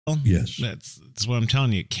Yes. That's what I'm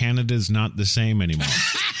telling you. Canada's not the same anymore.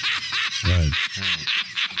 Right.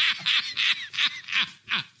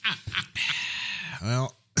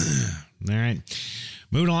 Well, all right.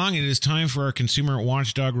 Moving along, it is time for our consumer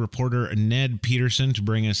watchdog reporter, Ned Peterson, to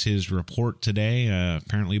bring us his report today,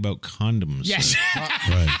 apparently about condoms. Yes.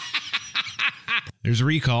 Right. There's a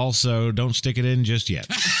recall, so don't stick it in just yet.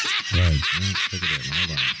 Right. Don't stick it in.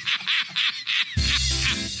 Hold on.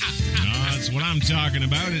 Oh, that's what I'm talking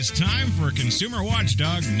about. It's time for consumer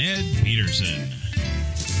watchdog, Ned Peterson.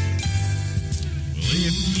 Well,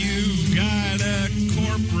 if you've got a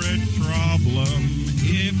corporate problem,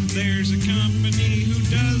 if there's a company who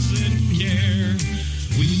doesn't care,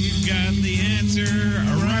 we've got the answer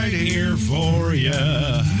right here for you.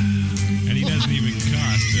 And he doesn't even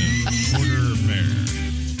cost a quarter fare.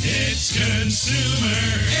 It's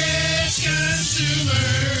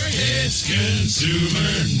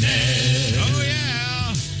Consumer Ned. Oh,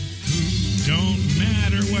 yeah. Don't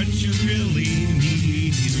matter what you really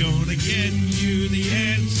need. He's gonna get you the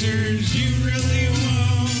answers you really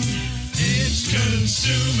want. It's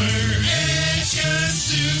Consumer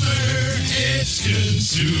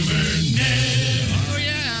Ned. Oh,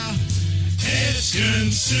 yeah. It's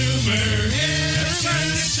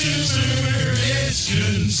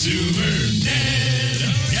Consumer Ned.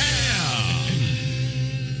 Yeah.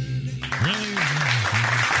 Really?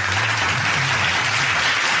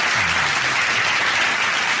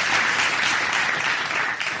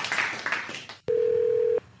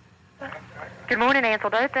 Good morning, Ansel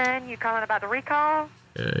Dothan. You calling about the recall?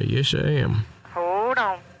 Yes, I am. Hold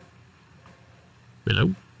on.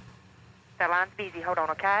 Hello? That line's busy. Hold on,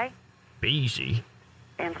 okay? Busy?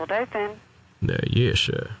 Ansel Dothan. Yes,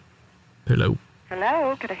 hello?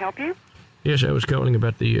 Hello, could I help you? Yes, I was calling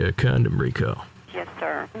about the condom recall. Yes,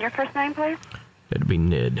 sir. Your first name, please? That'd be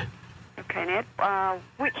Ned. Okay, Ned.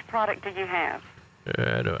 Which product do you have?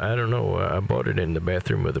 I don't know. I bought it in the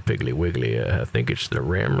bathroom of the Piggly Wiggly. I think it's the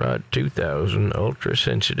Ramrod 2000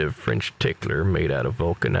 ultra-sensitive French tickler made out of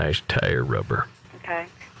vulcanized tire rubber. Okay.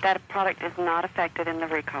 That product is not affected in the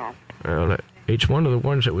recall. Well, it's one of the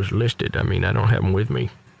ones that was listed. I mean, I don't have them with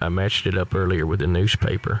me. I matched it up earlier with the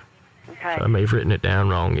newspaper. Okay. So I may have written it down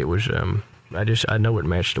wrong. It was, I know it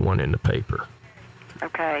matched the one in the paper.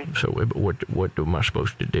 Okay. So what am I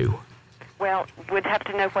supposed to do? Well, we'd have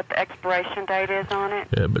to know what the expiration date is on it.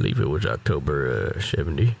 I believe it was October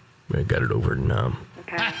 70. I got it over in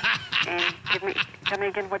Okay. And tell me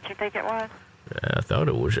again what you think it was? I thought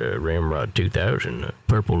it was a Ramrod 2000,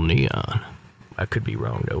 purple neon. I could be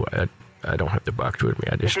wrong, though. I don't have the box with me.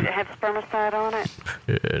 Did it have spermicide on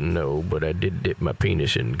it? No, but I did dip my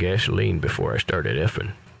penis in gasoline before I started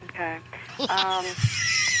effing. Okay.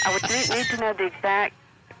 I would need to know the exact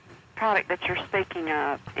product that you're speaking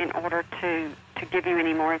of in order to give you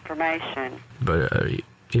any more information. But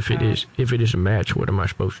if it is a match, what am I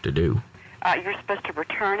supposed to do? You're supposed to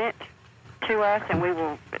return it to us, and we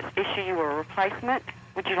will issue you a replacement.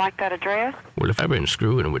 Would you like that address? Well, if I've been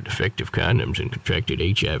screwing with defective condoms and contracted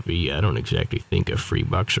HIV, I don't exactly think a free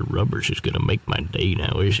box of rubbers is going to make my day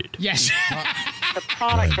now, is it? Yes. The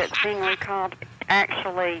product that's being recalled,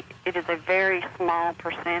 actually, it is a very small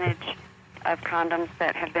percentage of condoms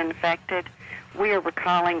that have been affected. We are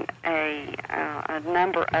recalling a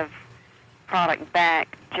number of product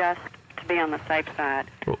back just to be on the safe side.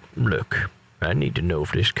 Well, look, I need to know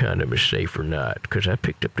if this condom is safe or not, because I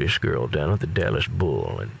picked up this girl down at the Dallas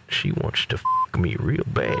Bull, and she wants to f*** me real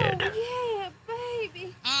bad. Oh, yeah,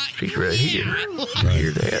 baby. She's right here. You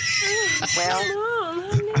hear that? Well,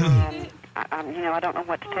 I don't know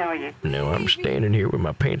what to tell you. Now I'm standing here with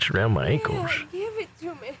my pants around my ankles, Yeah, give it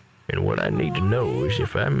to me. and what I need to know is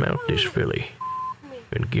if I mount this filly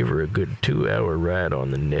and give her a good 2-hour ride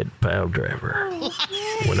on the Ned Pile Driver,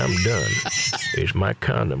 when I'm done, is my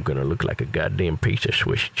condom gonna look like a goddamn piece of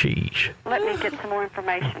Swiss cheese? Let me get some more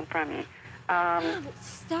information from you.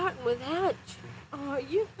 Starting without you. Oh,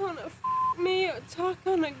 you gonna f me or talk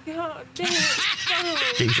on a goddamn phone?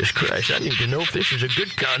 Jesus Christ, I need to know if this is a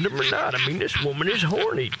good condom or not. I mean, this woman is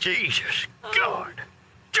horny. Jesus God.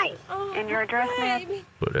 Oh, And your address, Ned? baby.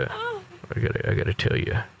 But Oh, I gotta tell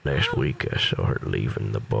you, last week I saw her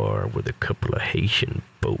leaving the bar with a couple of Haitian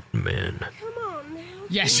boatmen. come on now.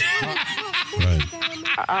 Yes. Right.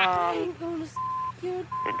 I ain't gonna you.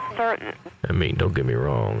 Certain. I mean, don't get me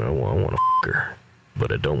wrong, I want to f her,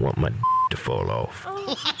 but I don't want my to fall off.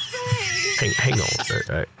 Oh, baby. Hang on,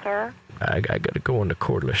 Sir? I gotta go on the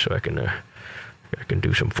cordless so I can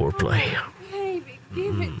do some foreplay. Oh, baby,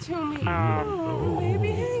 give it to me. Oh, baby,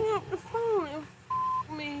 hang up the phone and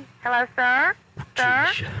f me. Hello, sir? Sir?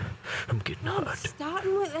 Jeez. I'm getting I'm hot.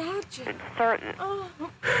 starting without you. It's certain. Oh,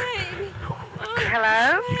 baby.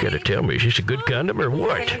 Hello? You gotta tell me, is this a good condom or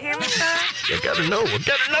what? Can you hear me, sir? I gotta know. I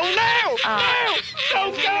gotta know now. Now.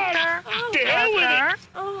 Oh, God. Oh, To hell with it.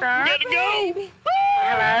 oh, Sir? Gotta go. baby.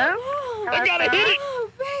 Hello? Oh, I gotta hit it. oh,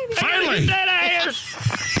 baby. Finally. That ass.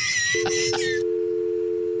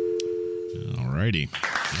 Alrighty.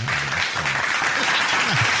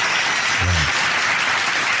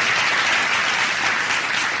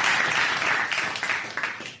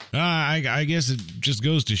 I guess it just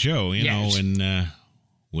goes to show, you know,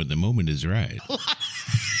 when the moment is right.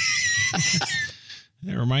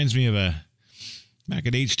 That reminds me of back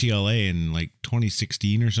at HTLA in like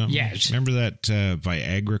 2016 or something. Yes. Remember that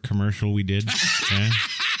Viagra commercial we did? Yeah.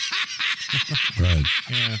 Right.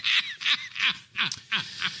 Yeah.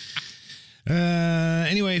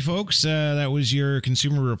 Anyway, folks, that was your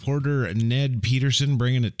consumer reporter, Ned Peterson,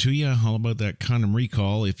 bringing it to you all about that condom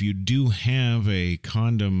recall. If you do have a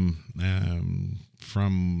condom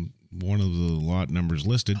from one of the lot numbers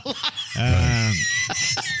listed,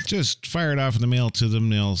 just fire it off in the mail to them.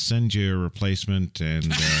 They'll send you a replacement, and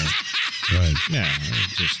Right. yeah,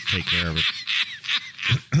 just take care of it.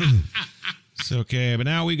 It's okay, but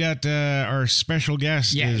now we got our special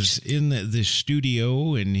guest is in the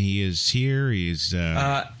studio, and he is here. He's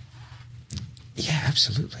Yeah,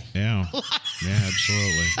 absolutely. yeah,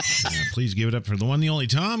 absolutely. Please give it up for the one, the only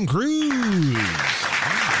Tom Cruise.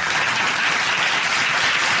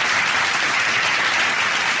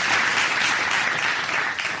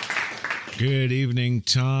 Good evening,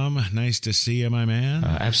 Tom. Nice to see you, my man.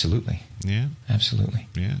 Absolutely. Yeah, Absolutely.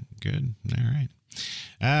 yeah, good. All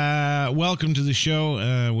right. Welcome to the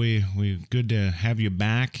show. We good to have you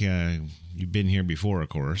back. You've been here before, of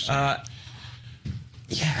course. Yeah,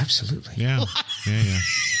 absolutely. Yeah.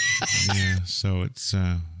 So it's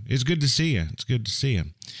good to see you. It's good to see you.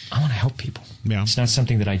 I want to help people. Yeah. It's not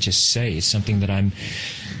something that I just say. It's something that I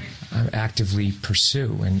actively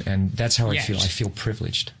pursue, and that's how I feel. I feel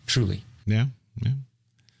privileged, truly. Yeah.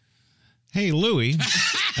 Hey, Louie.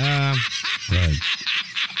 Right.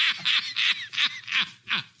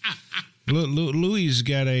 Louie's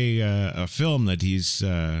got a film that he's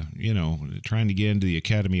trying to get into the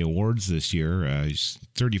Academy Awards this year. He's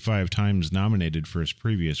 35 times nominated for his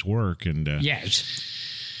previous work, and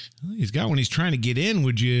he's got one he's trying to get in.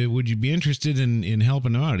 Would you be interested in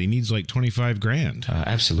helping him out? He needs like $25,000.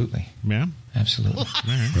 Absolutely. Yeah, Absolutely. all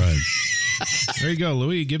right. Right. There you go,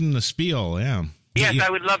 Louie. Give him the spiel. Yeah. Yes, I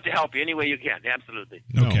would love to help you any way you can. Absolutely.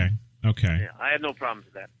 Okay. Yeah, I have no problems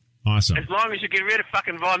with that. Awesome. As long as you get rid of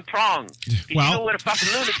fucking Von Prong. You Well- know what a fucking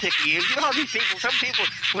lunatic he is. You know how these people, some people,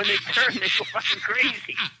 when they turn, they go fucking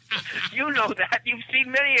crazy. You know that. You've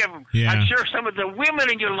seen many of them. Yeah. I'm sure some of the women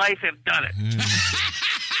in your life have done it.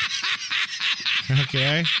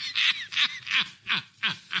 Okay.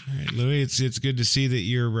 All right, Louis, it's good to see that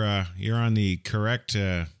you're on the correct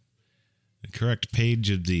page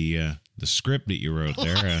of the script that you wrote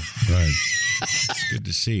there. Right. It's good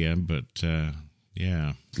to see you, but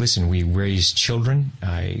yeah. Listen, we raise children.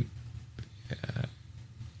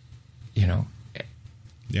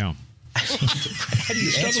 Yeah.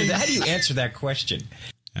 How do you answer that question?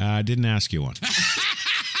 I didn't ask you one.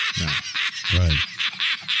 No. Right.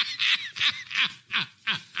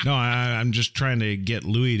 No, I'm just trying to get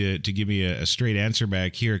Louis to give me a straight answer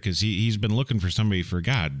back here, because he's been looking for somebody for,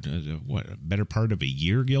 God, what, a better part of a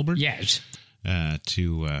year, Gilbert? Yes.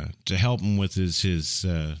 To help him with his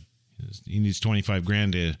he needs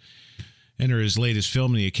 $25,000 to enter his latest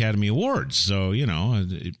film in the Academy Awards. So,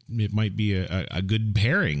 it might be a good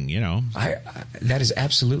pairing, That is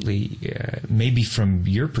absolutely, maybe from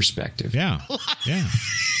your perspective. Yeah.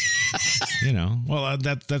 Well,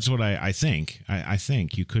 that's what I think. I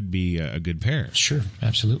think you could be a good pair. Sure,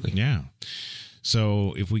 absolutely. Yeah.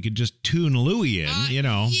 So if we could just tune Louis in,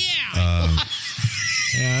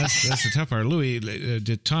 Yeah, that's the tough part. Louis,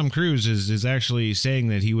 Tom Cruise is actually saying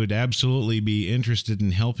that he would absolutely be interested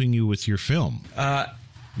in helping you with your film.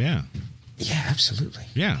 Yeah. Yeah, absolutely.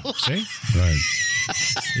 Yeah. See? Right.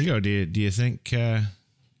 There you go. Do you think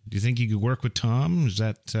you could work with Tom? Is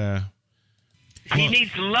that He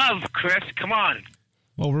needs love, Chris. Come on.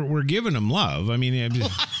 well, we're giving him love. I mean,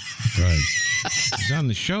 Right. he's on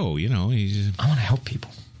the show, He's I want to help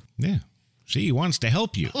people. yeah. See, he wants to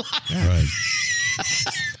help you. Yeah. Right.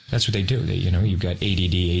 That's what they do. You've got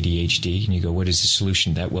ADD, ADHD, and you go, what is the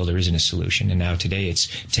solution to that? Well, there isn't a solution. And now today it's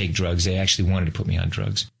take drugs. They actually wanted to put me on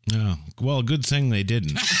drugs. Oh, well, good thing they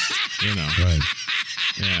didn't. Right.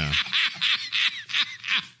 Yeah.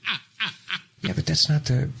 Yeah, but that's not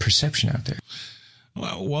the perception out there.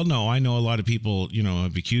 Well, no, I know a lot of people,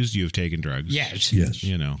 have accused you of taking drugs. Yes. Yes.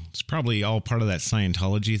 It's probably all part of that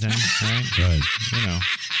Scientology thing, right? Right.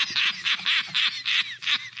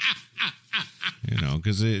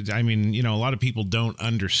 Because I mean, a lot of people don't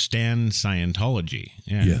understand Scientology.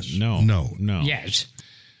 Yeah, Yes. No. Yes.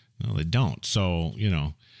 No, they don't. So,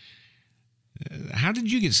 how did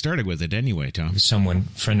you get started with it anyway, Tom?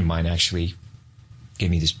 Friend of mine actually gave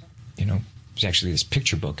me this, it was actually this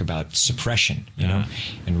picture book about suppression, you know,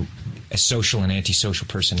 and social and antisocial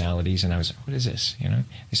personalities. And I was like, what is this? They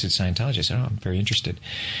said Scientology. I said, oh, I'm very interested.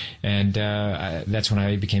 And that's when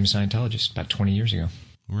I became a Scientologist about 20 years ago.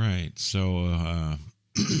 Right. So,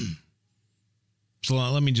 so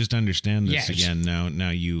let me just understand this again.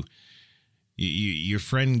 Now your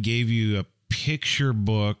friend gave you a picture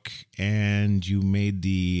book and you made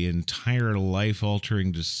the entire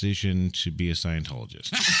life-altering decision to be a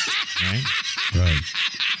Scientologist, right? Right.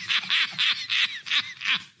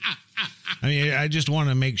 I mean, I just want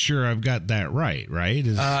to make sure I've got that right?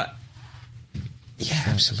 Yeah,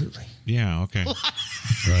 absolutely. Yeah, okay.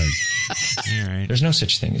 Right. All right. There's no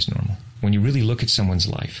such thing as normal. When you really look at someone's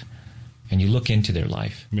life and you look into their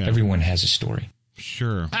life, everyone has a story.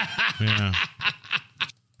 Sure. Yeah.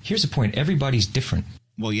 Here's the point. Everybody's different.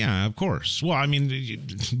 Well, yeah, of course. Well, I mean,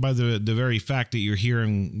 by the very fact that you're here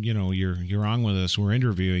and, you're on with us, we're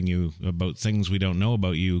interviewing you about things we don't know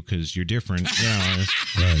about you because you're different.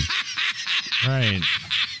 Right. Right.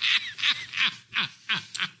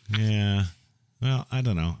 Yeah. Well, I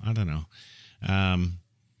don't know.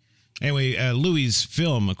 Anyway, Louis'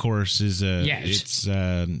 film, of course, is it's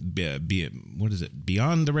what is it?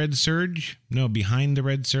 Beyond the Red Surge? No, Behind the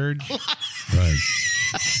Red Surge. Right.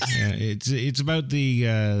 Yeah, it's about the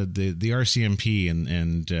RCMP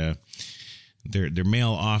and their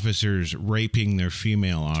male officers raping their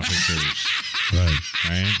female officers. Right.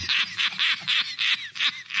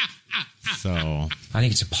 So I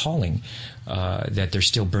think it's appalling that they're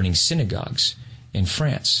still burning synagogues in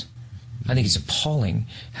France. I think it's appalling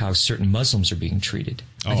how certain Muslims are being treated.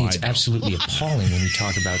 I think it's absolutely appalling when we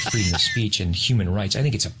talk about freedom of speech and human rights. I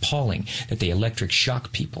think it's appalling that they electric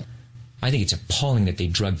shock people. I think it's appalling that they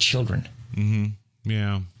drug children. Mm-hmm.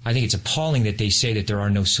 Yeah. I think it's appalling that they say that there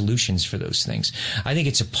are no solutions for those things. I think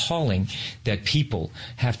it's appalling that people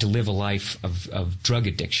have to live a life of drug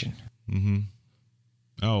addiction. Mm-hmm.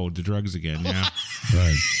 Oh, the drugs again, yeah.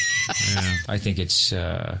 Right. Yeah. I think it's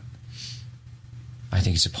appalling.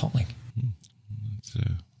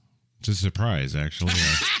 It's a surprise, actually.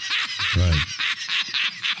 Right.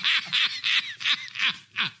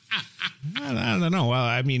 I don't know. Well,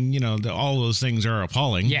 I mean, all those things are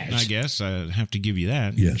appalling. Yes. I guess I have to give you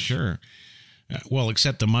that. Yes. Sure. Well,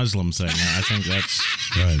 except the Muslim thing. I think that's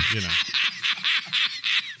Right.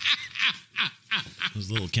 Those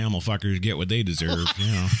little camel fuckers get what they deserve.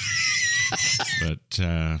 But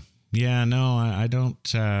yeah, no, I don't.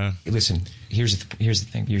 Listen, here's the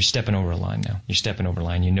thing. You're stepping over a line now. You're stepping over a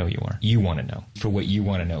line. You know you are. You want to know for what you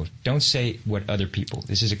want to know. Don't say what other people.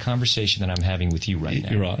 This is a conversation that I'm having with you right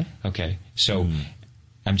now. You're right. Okay. So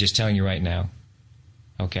I'm just telling you right now.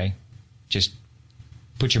 Okay. Just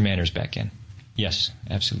put your manners back in. Yes,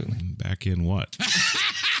 absolutely. Back in what?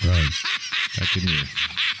 Right. Back in your.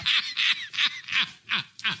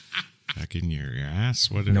 Back in your ass?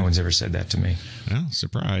 What? No one's ever said that to me. Well,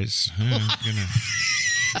 surprise. I'm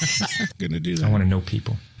gonna do that. I want to know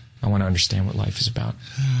people. I want to understand what life is about.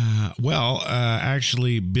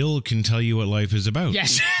 Actually, Bill can tell you what life is about.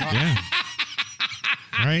 Yes. Yeah.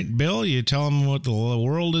 Right, Bill? You tell him what the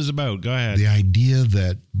world is about. Go ahead. The idea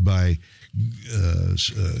that by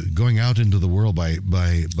going out into the world, by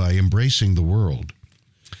embracing the world,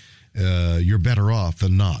 you're better off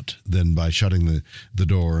than by shutting the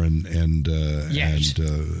door and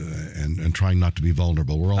trying not to be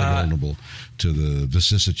vulnerable. We're all vulnerable to the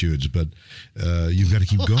vicissitudes, but you've got to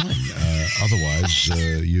keep going. Otherwise,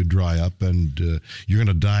 you dry up and you're going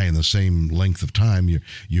to die in the same length of time.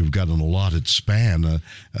 You've got an allotted span,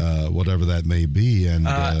 whatever that may be, and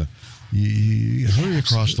you hurry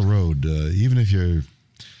across the road, even if you're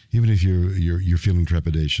feeling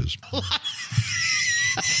trepidatious.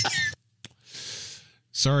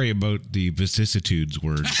 Sorry about the vicissitudes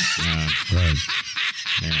word. Right.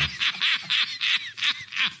 Yeah.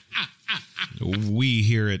 We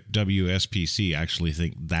here at WSPC actually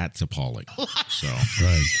think that's appalling. So,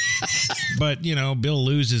 Right. but Bill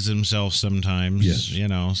loses himself sometimes. Yes.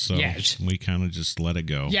 So we kind of just let it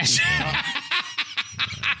go. Yes.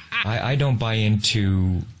 I don't buy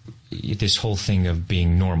into this whole thing of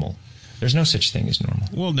being normal. There's no such thing as normal.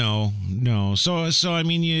 Well, no. So I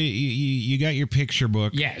mean, you got your picture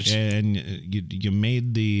book, yes, and you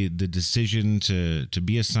made the decision to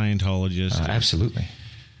be a Scientologist. Absolutely.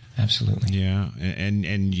 Absolutely. Yeah,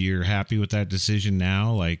 and you're happy with that decision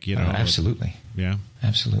now? Like, you know, absolutely. Yeah,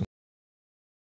 absolutely.